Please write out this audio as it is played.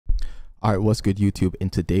Alright, what's good YouTube?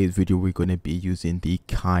 In today's video we're going to be using the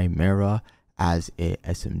Chimera as a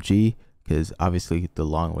SMG because obviously the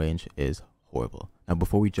long range is horrible. Now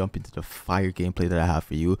before we jump into the fire gameplay that I have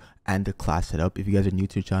for you and the class setup, if you guys are new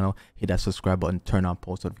to the channel, hit that subscribe button, turn on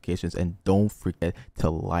post notifications, and don't forget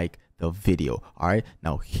to like the video. Alright,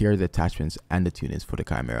 now here are the attachments and the tunings for the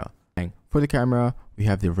Chimera. And for the Chimera, we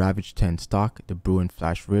have the Ravage 10 stock, the Bruin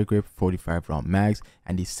flash rear grip, 45 round mags,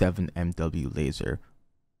 and the 7MW laser.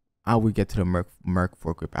 I will get to the Merc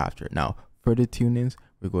foregrip after. Now, for the tunings,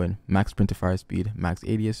 we're going max sprint to fire speed, max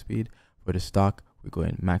ADS speed. For the stock, we're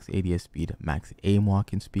going max ADS speed, max aim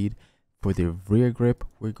walking speed. For the rear grip,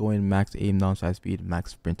 we're going max aim downside speed,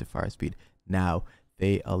 max sprint to fire speed. Now,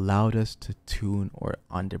 they allowed us to tune our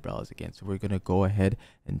underbarrels again. So we're going to go ahead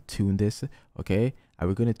and tune this, okay? And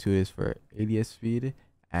we're going to tune this for ADS speed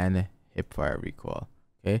and hip fire recoil,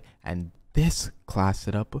 okay? And this class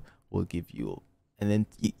setup will give you, and then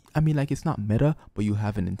I mean, like, it's not meta, but you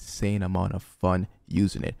have an insane amount of fun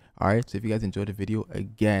using it. All right, so if you guys enjoyed the video,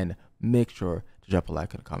 again, make sure to drop a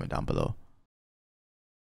like and a comment down below.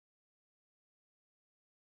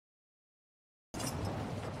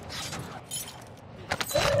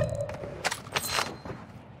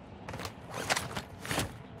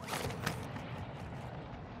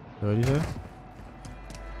 What do you say?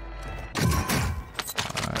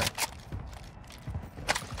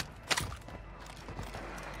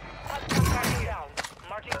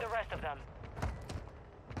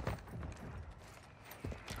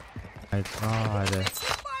 My God.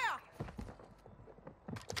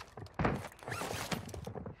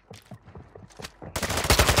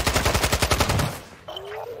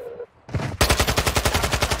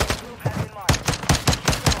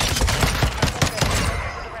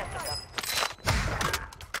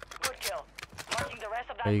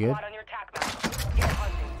 Are you good?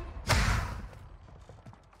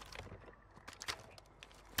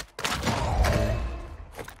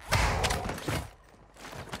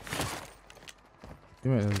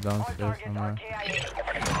 Teammate is downstairs somewhere.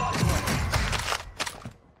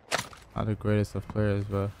 Not the greatest of players,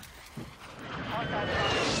 but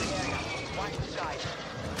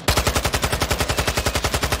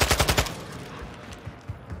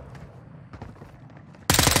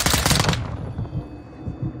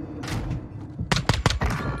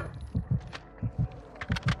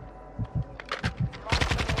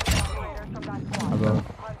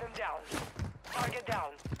Hunt them down. Target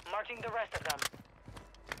down. Marching the rest of them.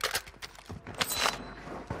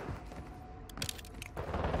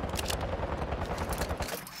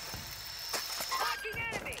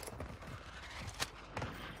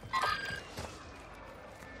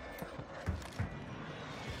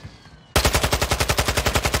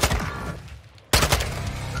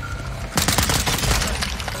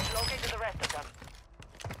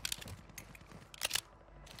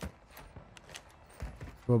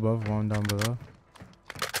 go above, one down below.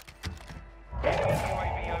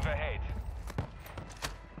 UAV overhead.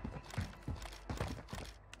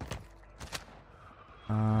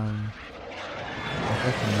 I'm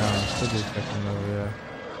checking now. Still be checking over here.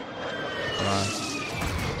 Come on.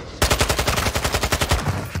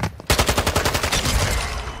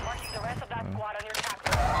 Marking the rest of that squad on your attack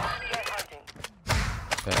map. Get hunting.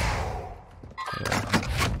 Yeah.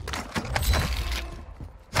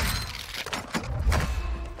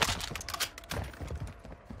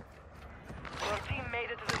 Your team made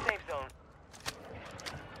it to the safe zone.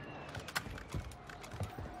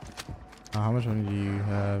 How much money do you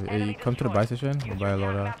have? Hey, you come to the buy station. We'll buy a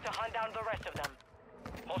loadout. To hunt down the rest of them.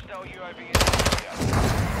 Hostile UAV in the area.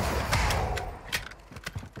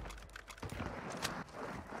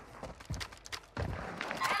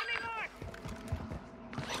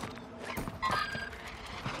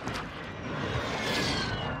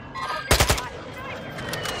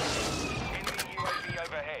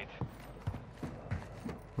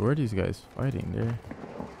 Where are these guys fighting there?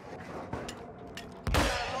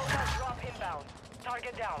 Drop inbound.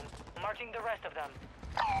 Target down. Marching the rest of them.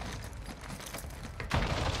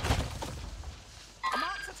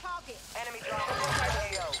 Mark the target. Enemy dropping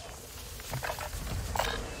AO.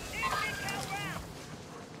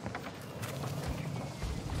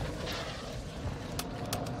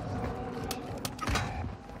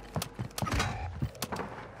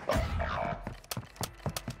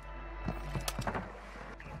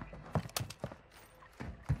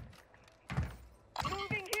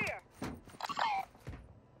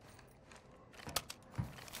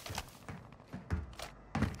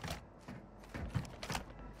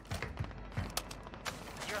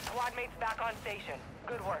 Squad mates back on station.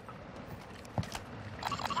 Good work.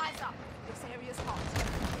 Eyes up. This area's hot.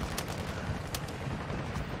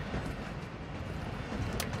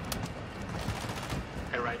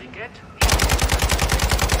 Get are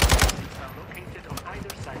located on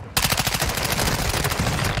either side of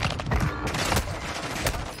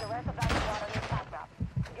The rest of that squad on your attack map.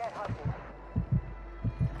 Get hunting.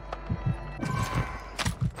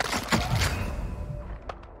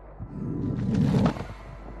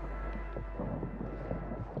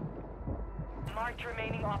 Marked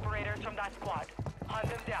remaining operators from that squad. Hunt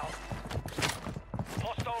them down.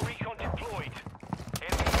 Hostile recon deployed.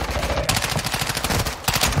 Get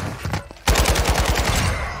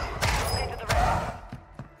to the rest.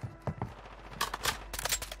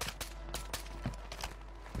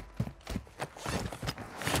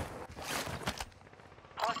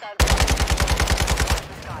 Hostile.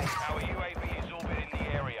 Sky. Our UAV is orbiting the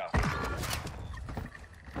area.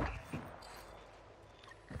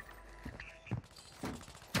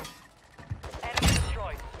 Enemy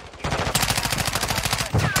destroyed.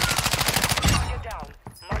 Target down.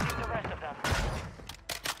 Marking the rest of them.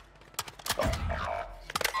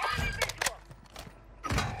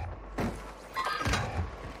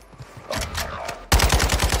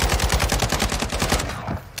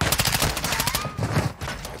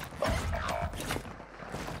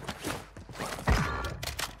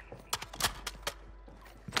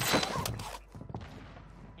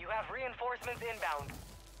 You have reinforcements inbound.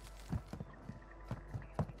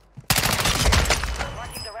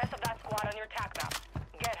 Marking the rest of that squad on your attack map.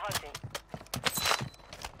 Get hunting.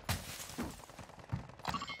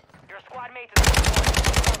 Your squad mate is deployed.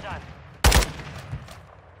 Well done.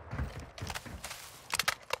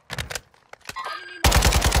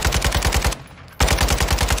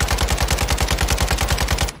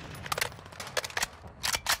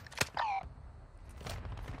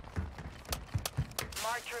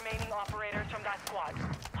 Marked remaining operators from that squad.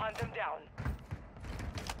 Hunt them down.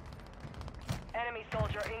 Enemy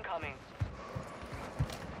soldier incoming.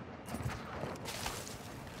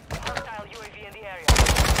 Hostile UAV in the area.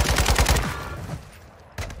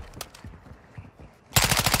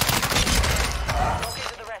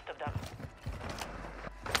 Locate the rest of them.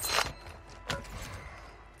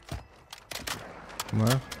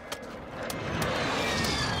 Where?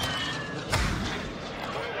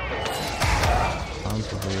 I'm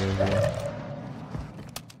over.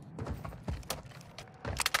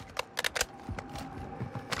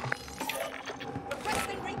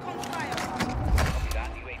 Requesting recon fire. Copy that.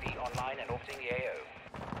 UAV online and orbiting the AO.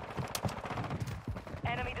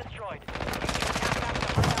 Enemy destroyed.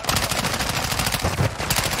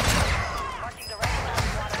 Marking the rest of that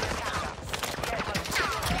squad on your attack map. Get hunting.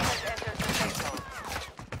 Has entered the safe zone.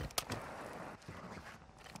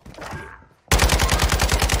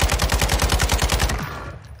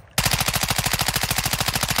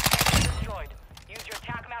 Destroyed. Use your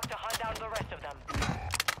attack map to hunt down the rest of them.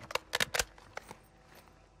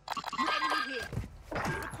 Enemy here.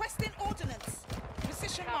 Requesting ordnance.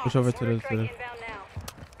 Precision mark. Push over to the Inbound now.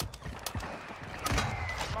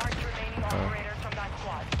 Marked remaining operators from that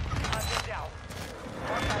squad. Hunt them down.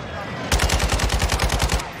 Hostile dropping.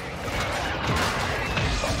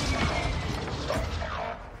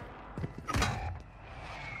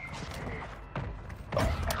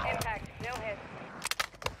 Impact. No hit.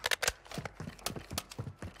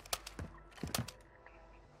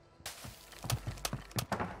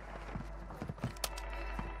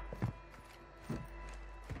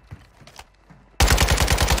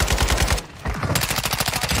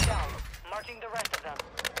 Marking down. Marking the rest of them.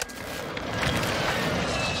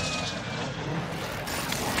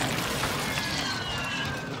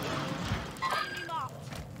 Enemy marked.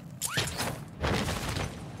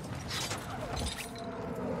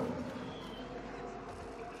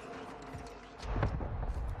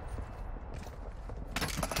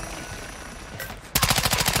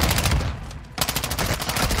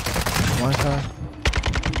 One shot.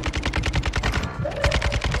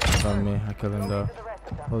 From me, I killed him though. To the rest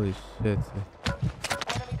of them. Holy shit.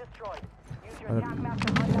 Enemy destroyed. Use your attack map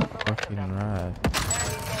to hunt down the rest of Fucking them. rad.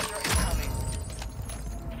 Enemy soldier incoming.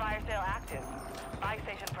 Fire sale active. Buy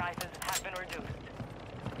station prices have been reduced.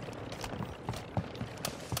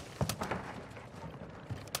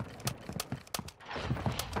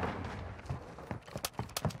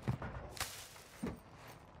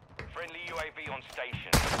 Friendly UAV on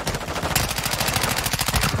station.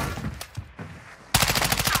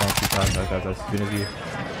 Don't keep talking like that. As soon as you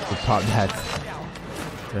pop that,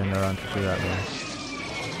 turn around to shoot at me.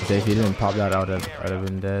 Okay, if you didn't pop that, I'd have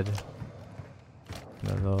been dead.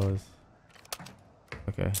 The lows.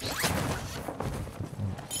 Okay.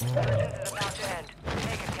 Vengeance is about to end.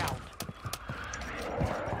 Make it count.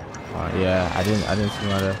 Yeah, I didn't see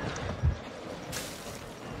my other.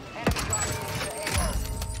 Enemy dropping into the AO.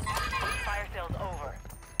 Fire sale's over.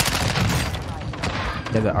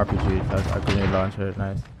 Get the RPG. That's a grenade launcher.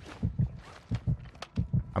 Nice.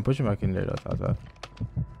 I'm pushing back in there though, Tata.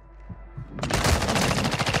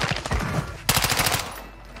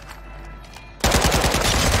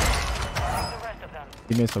 The rest of them.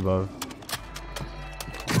 He missed above.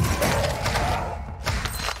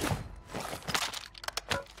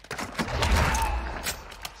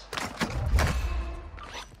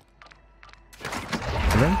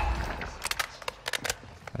 Kill him?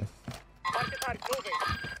 Nice.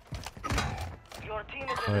 Your team is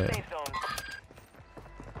in Oh, the yeah. safe zone.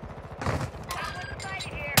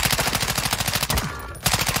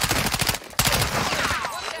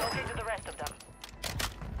 Locate to the rest of them.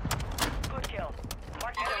 Good kill.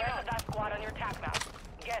 Marking the rest of that squad on your attack map.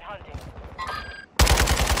 Get hunting.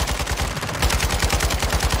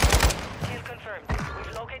 Kill confirmed.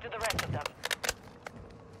 We've located the rest of them.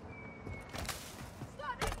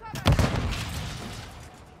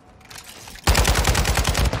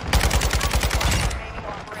 Remaining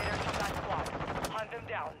operators from that squad. Hunt them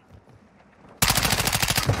down.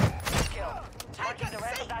 Good kill. Marking the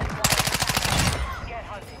rest of that squad on your attack map. Get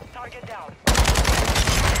hunting. Target down.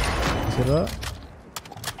 You see that?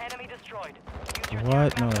 Enemy destroyed. Use your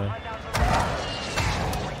What? attack map to No. hunt down the rest.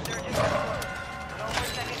 Resurgence is close. No more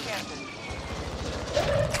second chances.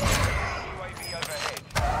 UAV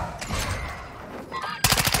overhead.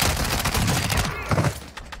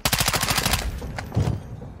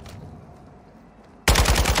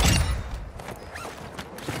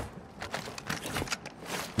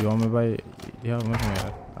 You want me to buy? Yeah, I'm looking at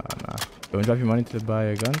it. Nah. You want to drop your money to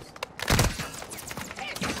buy guns?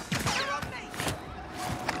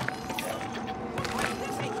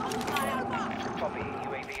 Copy.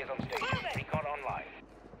 UAV is on station. Recon online.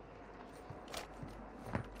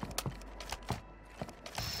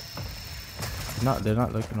 They're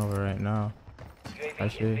not looking over right now. UAV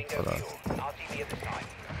Actually, is bingo hold on. fuel. RTV at this time.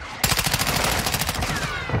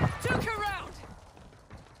 Took her round.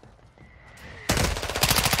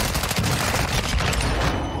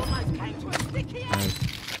 Almost came to a sticky end. Nice.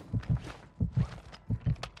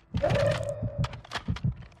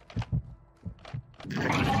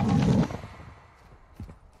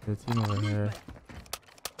 There's a team over here.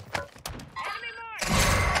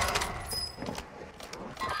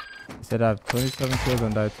 He said I have 27 kills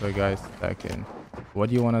and died to a guy stacking. What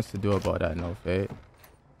do you want us to do about that, No Fate?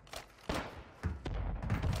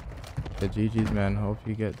 The GG's, man. Hope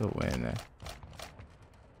you get the win.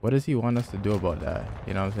 What does he want us to do about that?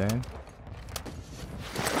 You know what I'm saying?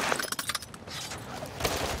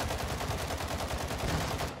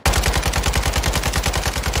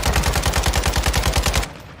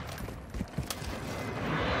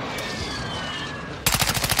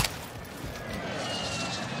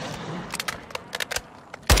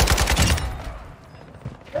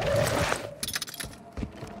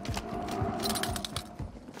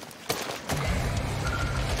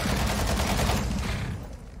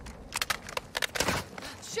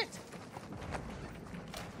 Shit.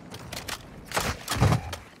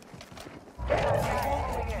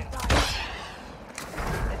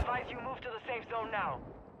 Advise you move to the safe zone now.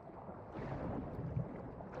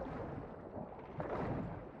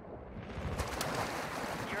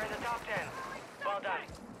 You're in the top 10. Well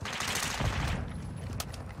done.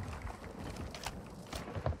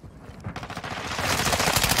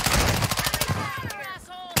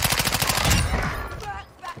 Asshole. Burn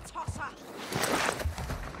that tosser.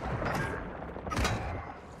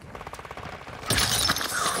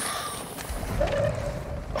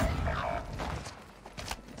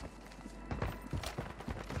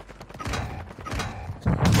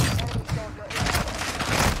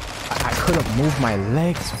 I couldn't move my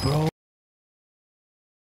legs, bro.